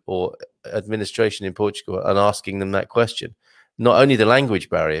moment or administration in Portugal and asking them that question. Not only the language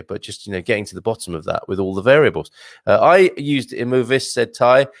barrier, but just, getting to the bottom of that with all the variables. I used Immovis, said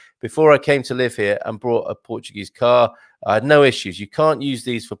Ty, before I came to live here and brought a Portuguese car. I had no issues. You can't use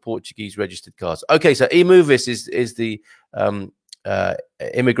these for Portuguese registered cars. Okay, so Immovis is the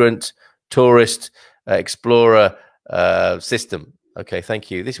immigrant, tourist, explorer system. Okay, thank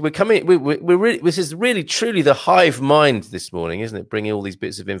you. This this is really truly the hive mind this morning, isn't it? Bringing all these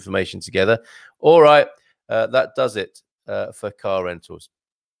bits of information together. All right, that does it for car rentals.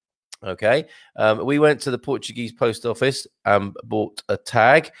 Okay, we went to the Portuguese post office and bought a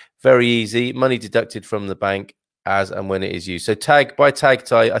tag. Very easy, money deducted from the bank as and when it is used. So tag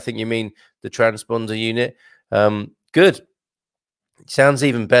Ty, I think you mean the transponder unit. Good. It sounds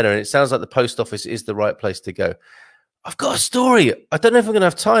even better, and it sounds like the post office is the right place to go. I've got a story. I don't know if I'm going to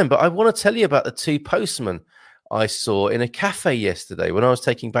have time, but I want to tell you about the 2 postmen I saw in a cafe yesterday when I was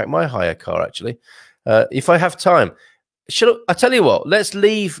taking back my hire car, actually. If I have time, I tell you what, let's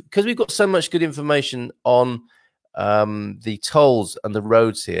leave, because we've got so much good information on the tolls and the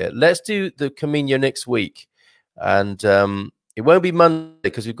roads here. Let's do the Camino next week. And it won't be Monday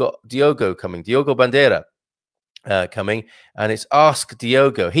because we've got Diogo Bandeira coming, and it's Ask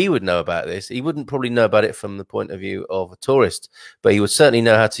Diogo. He would know about this. He wouldn't probably know about it from the point of view of a tourist, but he would certainly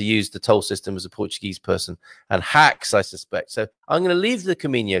know how to use the toll system as a Portuguese person and hacks, I suspect. So I'm going to leave the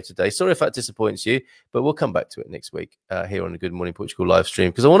Camino today. Sorry if that disappoints you, but we'll come back to it next week here on the Good Morning Portugal live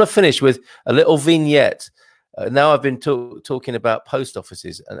stream, because I want to finish with a little vignette. Now I've been talking about post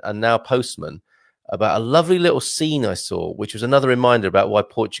offices and now postmen, about a lovely little scene I saw, which was another reminder about why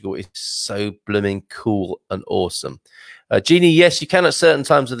Portugal is so blooming cool and awesome. Jeannie, yes, you can at certain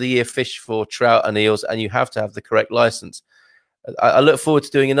times of the year fish for trout and eels, and you have to have the correct license. I look forward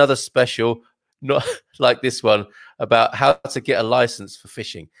to doing another special, not like this one, about how to get a license for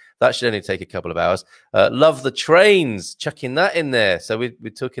fishing. That should only take a couple of hours. Love the trains, chucking that in there. So we're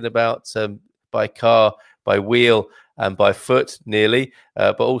talking about by car, by wheel, and by foot nearly,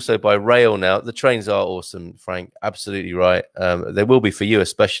 but also by rail now. The trains are awesome, Frank. Absolutely right. They will be for you,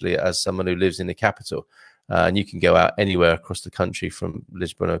 especially as someone who lives in the capital. and you can go out anywhere across the country from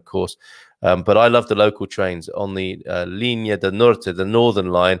Lisbon, of course. But I love the local trains on the Linha do Norte, the Northern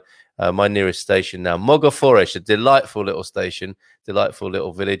Line. My nearest station now, Mogafores, a delightful little station, delightful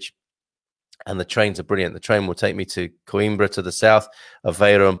little village. And the trains are brilliant. The train will take me to Coimbra to the south,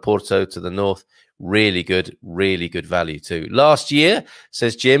 Aveiro and Porto to the north. Really good value too. Last year,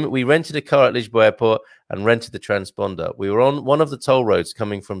 says Jim, we rented a car at Lisboa Airport and rented the transponder. We were on one of the toll roads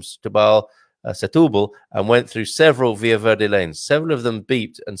coming from Setúbal, and went through several Via Verde lanes. Several of them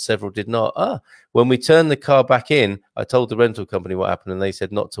beeped and several did not. When we turned the car back in, I told the rental company what happened and they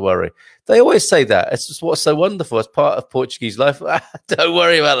said not to worry. They always say that. It's just what's so wonderful as part of Portuguese life. Don't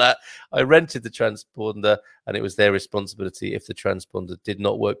worry about that. I rented the transponder and it was their responsibility if the transponder did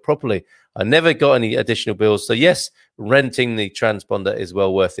not work properly. I never got any additional bills. So yes, renting the transponder is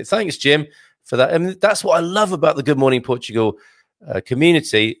well worth it. Thanks, Jim, for that. And that's what I love about the Good Morning Portugal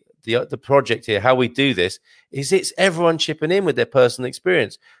community. The project here, how we do this, is it's everyone chipping in with their personal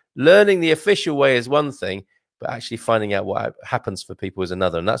experience. Learning the official way is one thing, but actually finding out what happens for people is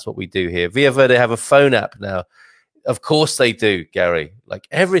another. And that's what we do here. Via Verde have a phone app now. Of course they do, Gary. Like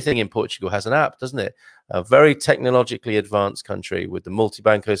everything in Portugal has an app, doesn't it? A very technologically advanced country with the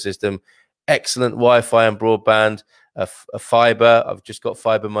multi-banco system, excellent Wi-Fi and broadband, a fiber. I've just got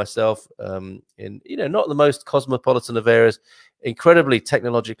fiber myself in, not the most cosmopolitan of areas. Incredibly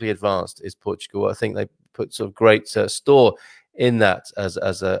technologically advanced is Portugal. I think they put sort of great store in that as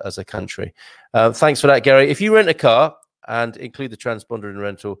a country. Thanks for that, Gary. If you rent a car and include the transponder in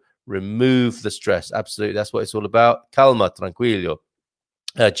rental, remove the stress. Absolutely, that's what it's all about. Calma, tranquilo.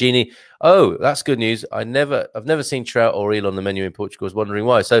 Jeannie, oh, that's good news. I've never seen trout or eel on the menu in Portugal. I was wondering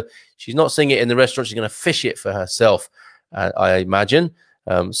why. So she's not seeing it in the restaurant. She's going to fish it for herself, I imagine.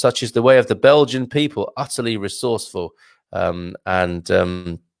 Such is the way of the Belgian people, utterly resourceful.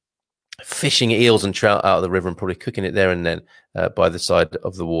 And fishing eels and trout out of the river and probably cooking it there and then by the side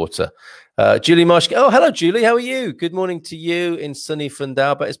of the water. Julie Marsh. Oh, hello, Julie. How are you? Good morning to you in sunny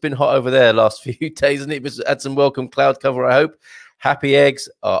Fundao. But it's been hot over there last few days, and it was had some welcome cloud cover, I hope. Happy eggs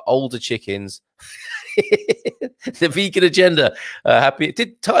are older chickens. The vegan agenda.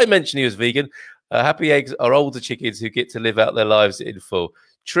 Did Ty mention he was vegan? Happy eggs are older chickens who get to live out their lives in full.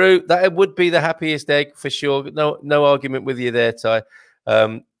 True, that would be the happiest egg for sure. No argument with you there, Ty.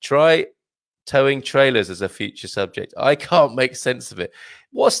 Try towing trailers as a future subject. I can't make sense of it.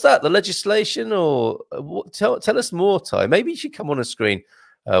 What's that? The legislation, or tell us more, Ty? Maybe you should come on a screen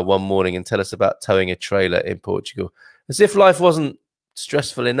one morning and tell us about towing a trailer in Portugal. As if life wasn't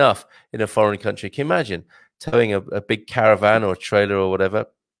stressful enough in a foreign country. Can you imagine towing a big caravan or a trailer or whatever?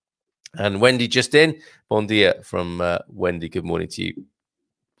 And Wendy just in. Bon dia from Wendy. Good morning to you,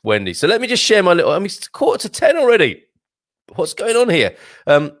 Wendy. So let me just share my little, it's 9:45 already. What's going on here?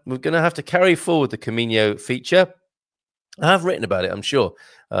 We're going to have to carry forward the Camino feature. I have written about it, I'm sure,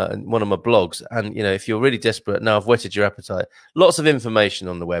 in one of my blogs. And, if you're really desperate, now I've whetted your appetite. Lots of information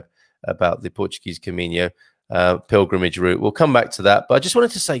on the web about the Portuguese Camino pilgrimage route. We'll come back to that. But I just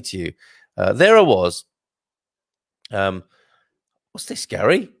wanted to say to you, there I was. What's this,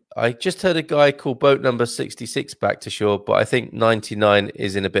 Gary? I just heard a guy call boat number 66 back to shore, but I think 99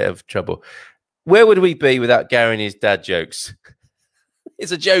 is in a bit of trouble. Where would we be without Gary and his dad jokes?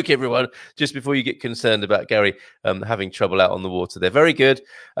 It's a joke, everyone, just before you get concerned about Gary having trouble out on the water. They're very good.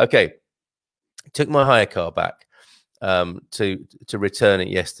 Okay. Took my hire car back to return it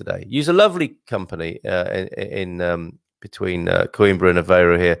yesterday. Use a lovely company in between Coimbra and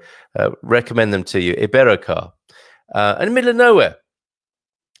Aveiro here. Recommend them to you. Iberocar. In the middle of nowhere,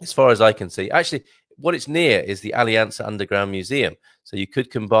 as far as I can see. Actually, what it's near is the Aliança Underground Museum. So you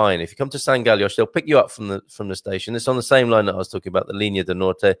could combine. If you come to San Galhos, they'll pick you up from the station. It's on the same line that I was talking about, the Linha do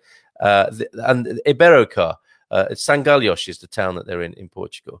Norte. And Iberocar. San Galhos is the town that they're in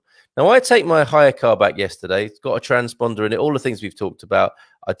Portugal. Now, I take my hire car back yesterday. It's got a transponder in it, all the things we've talked about.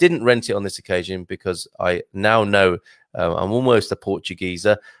 I didn't rent it on this occasion because I now know I'm almost a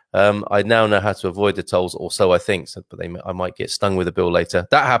Portugueser. I now know how to avoid the tolls, or so I think. So, but I might get stung with a bill later.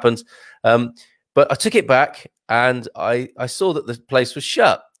 That happens. But I took it back and I saw that the place was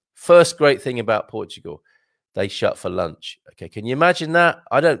shut. First great thing about Portugal, they shut for lunch. Okay, can you imagine that?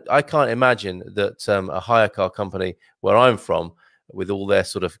 I can't imagine that a hire car company where I'm from, with all their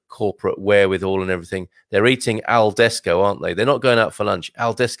sort of corporate wherewithal and everything, they're eating al desco, aren't they? They're not going out for lunch.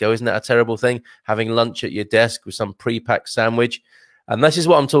 Al desco, isn't that a terrible thing? Having lunch at your desk with some pre-packed sandwich. And this is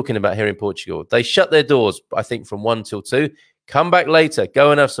what I'm talking about here in Portugal. They shut their doors, I think, from 1 till 2. Come back later.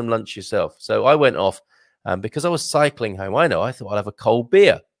 Go and have some lunch yourself. So I went off because I was cycling home. I thought I'd have a cold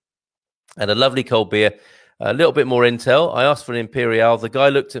beer. And a lovely cold beer. A little bit more intel. I asked for an Imperial. The guy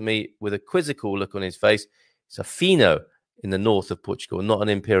looked at me with a quizzical look on his face. It's a fino in the north of Portugal, not an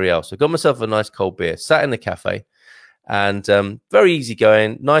imperial. So I got myself a nice cold beer, sat in the cafe, and very easy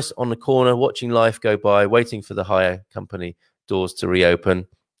going, nice on the corner, watching life go by, waiting for the hire company doors to reopen.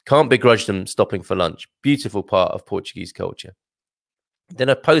 Can't begrudge them stopping for lunch. Beautiful part of Portuguese culture. Then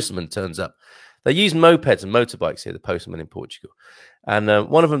a postman turns up. They use mopeds and motorbikes here, the postman in Portugal. And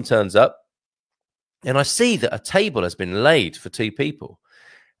one of them turns up, and I see that a table has been laid for 2 people.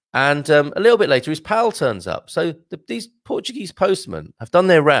 And a little bit later, his pal turns up. So these Portuguese postmen have done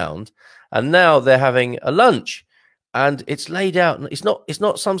their round, and now they're having a lunch. And it's laid out. It's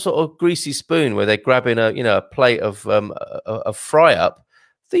not some sort of greasy spoon where they're grabbing a plate of fry up.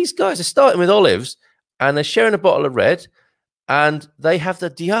 These guys are starting with olives, and they're sharing a bottle of red, and they have the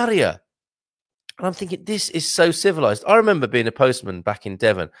diarrhea. And I'm thinking, this is so civilized. I remember being a postman back in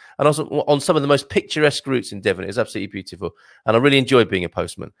Devon, and I was on some of the most picturesque routes in Devon. It was absolutely beautiful, and I really enjoyed being a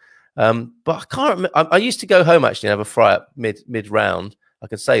postman. But I can't remember. I used to go home actually and have a fry up mid round. I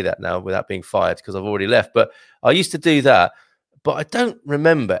can say that now without being fired because I've already left. But I used to do that. But I don't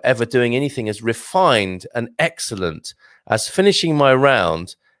remember ever doing anything as refined and excellent as finishing my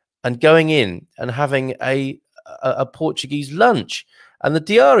round and going in and having a Portuguese lunch. And the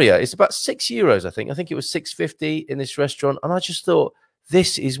diarrhea is about €6, I think. I think it was $6.50 in this restaurant. And I just thought,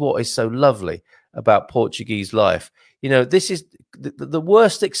 this is what is so lovely about Portuguese life. You know, this is the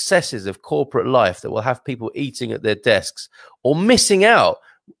worst excesses of corporate life that will have people eating at their desks or missing out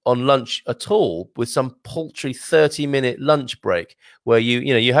on lunch at all with some paltry 30-minute lunch break where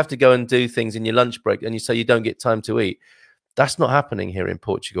you have to go and do things in your lunch break and you say you don't get time to eat. That's not happening here in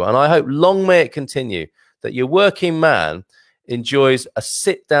Portugal. And I hope long may it continue that your working man enjoys a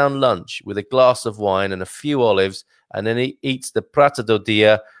sit-down lunch with a glass of wine and a few olives, and then he eats the prato do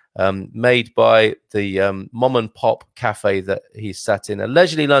dia made by the mom and pop cafe that he sat in. A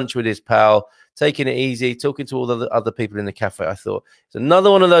leisurely lunch with his pal, taking it easy, talking to all the other people in the cafe. I thought it's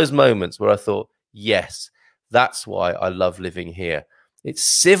another one of those moments where I thought, yes, that's why I love living here. It's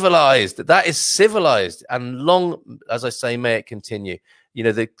civilized. That is civilized. And long, as I say, may it continue. You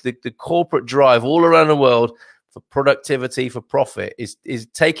know, the corporate drive all around the world for productivity, for profit, is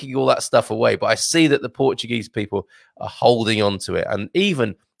taking all that stuff away. But I see that the Portuguese people are holding on to it. And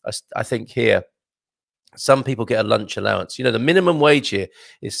even, I think here, some people get a lunch allowance. You know, the minimum wage here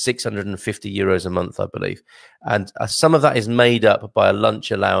is €650 a month, I believe. And some of that is made up by a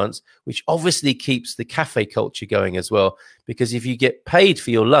lunch allowance, which obviously keeps the cafe culture going as well. Because if you get paid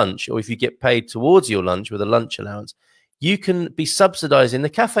for your lunch, or if you get paid towards your lunch with a lunch allowance, you can be subsidizing the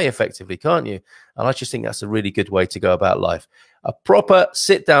cafe effectively, can't you? And I just think that's a really good way to go about life. A proper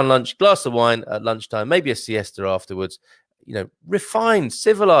sit-down lunch, glass of wine at lunchtime, maybe a siesta afterwards. You know, refined,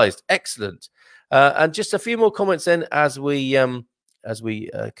 civilized, excellent. And just a few more comments then as we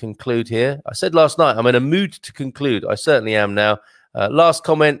conclude here. I said last night I'm in a mood to conclude. I certainly am now. Last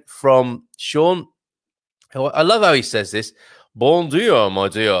comment from Sean. I love how he says this. Bon dia, my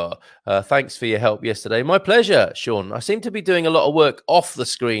dear. Thanks for your help yesterday. My pleasure, Sean. I seem to be doing a lot of work off the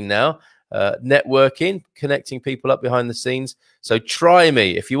screen now, networking, connecting people up behind the scenes. So try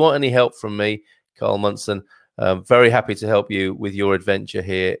me. If you want any help from me, Carl Munson, very happy to help you with your adventure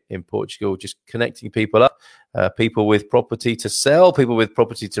here in Portugal, just connecting people up, people with property to sell, people with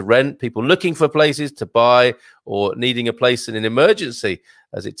property to rent, people looking for places to buy or needing a place in an emergency,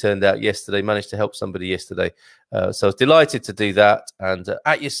 as it turned out yesterday. Managed to help somebody yesterday. So I was delighted to do that. And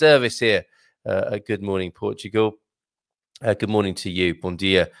at your service here at Good Morning Portugal. Good morning to you. Bon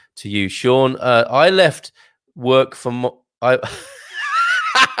dia to you, Sean. I left work from...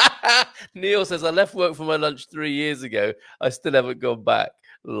 Neil says, I left work for my lunch 3 years ago. I still haven't gone back.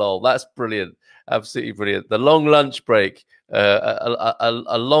 Lol, that's brilliant. Absolutely brilliant. The long lunch break,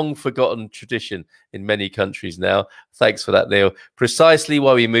 a long forgotten tradition in many countries now. Thanks for that, Neil. Precisely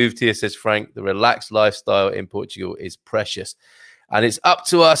why we moved here, says Frank. The relaxed lifestyle in Portugal is precious. And it's up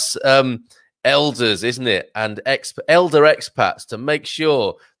to us elders, isn't it? And elder expats to make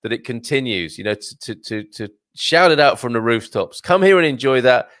sure that it continues, you know, to shout it out from the rooftops. Come here and enjoy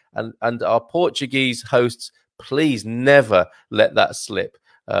that. And our Portuguese hosts, please never let that slip.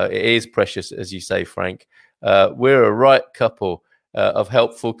 It is precious, as you say, Frank. We're a right couple of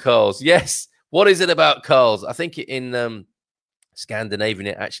helpful Carls. Yes. What is it about Carls? I think in Scandinavian,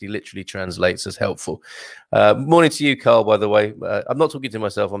 it actually literally translates as helpful. Morning to you, Carl, by the way. I'm not talking to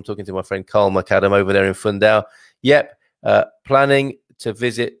myself. I'm talking to my friend Carl McAdam over there in Fundao. Yep. Planning to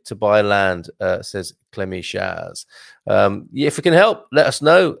visit to buy land, says Clemmy Shaz. If we can help, let us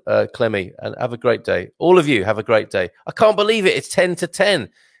know, Clemmy, and have a great day. All of you have a great day. I can't believe it. It's 10 to 10.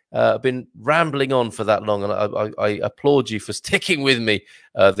 I've been rambling on for that long, and I applaud you for sticking with me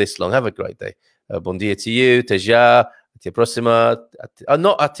this long. Have a great day. Bon dia to you. Te já. Até a próxima.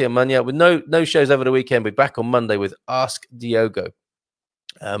 Not até amanhã. With no shows over the weekend. We're back on Monday with Ask Diogo.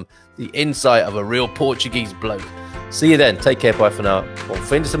 The insight of a real Portuguese bloke. See you then. Take care. Bye for now. Bom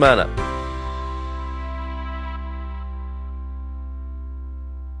fim de semana.